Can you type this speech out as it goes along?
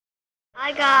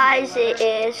Hi guys, it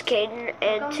is Caden,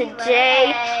 and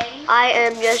today I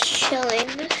am just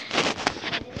chilling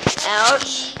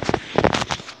out.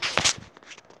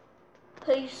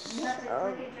 Please.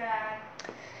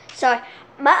 Sorry,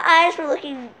 my eyes were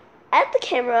looking at the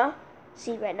camera.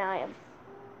 See, right now I am.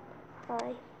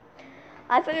 Hi.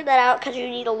 I figured that out because you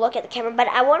need to look at the camera, but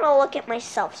I want to look at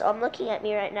myself, so I'm looking at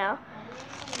me right now.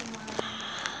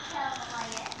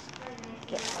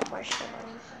 Get some marshmallows.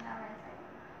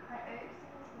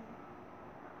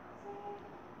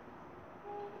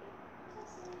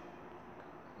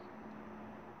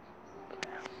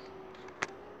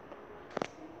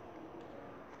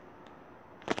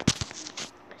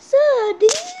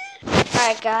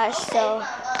 Alright guys, so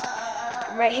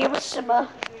I'm right here with Simba.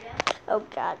 Oh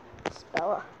god, it's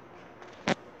Bella.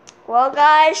 Well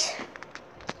guys,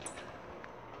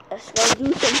 let's go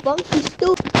do some funky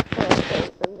stuff.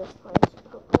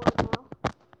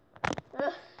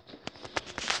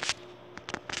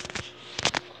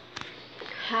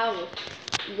 How?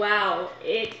 Wow,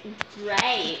 it's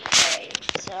great.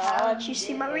 So I'll let you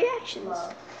see my reactions.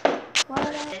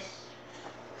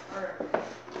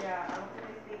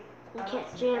 You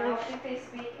can't jam. I don't think they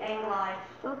speak English.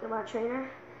 Pokemon trainer.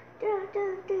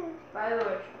 By the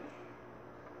way.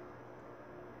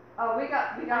 Oh, we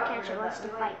got. Catcher wants to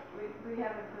fight. We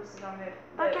haven't posted on it.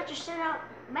 Catcher sent out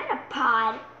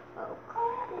Metapod. Oh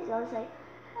crap! He's always like,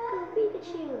 "Go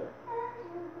Pikachu."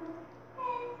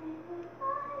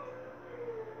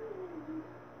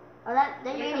 Oh, that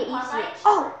they made it easy.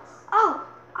 Oh!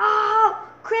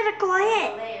 Critical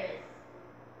hit.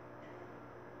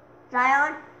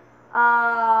 Zion.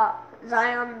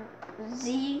 Zion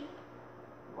Z.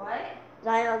 What?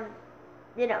 Zion.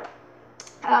 You know.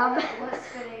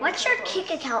 What's your kick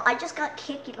account? I just got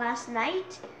kicked last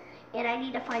night, and I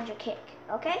need to find your kick.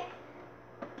 Okay?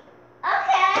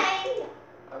 Okay.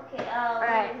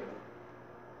 Alright.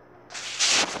 I'm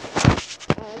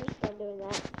just done doing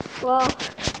that. Well,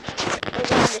 we're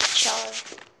going to charge.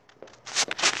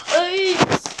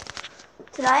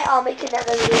 Tonight I'll make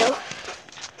another video.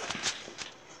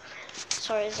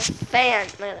 Sorry, there's a fan.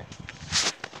 Look at that.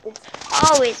 It's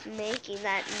always making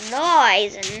that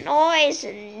noise and noise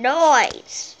and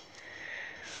noise.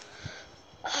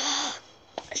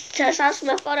 To South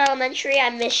Smithfield Elementary, I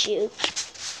miss you.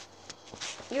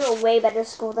 You're a way better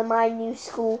school than my new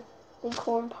school in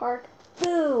Corn Park.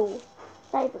 Boo!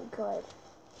 Not even good.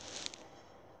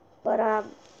 But, I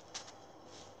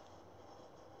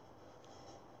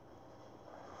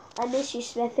miss you,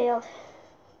 Smithfield.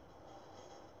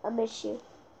 I miss you.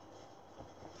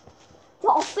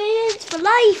 Dolphins for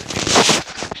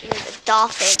life! You're the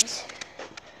Dolphins.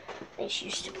 They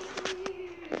used to be.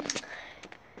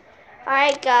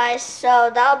 Alright guys, so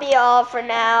that'll be all for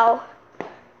now.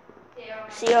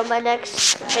 See you on my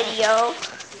next video.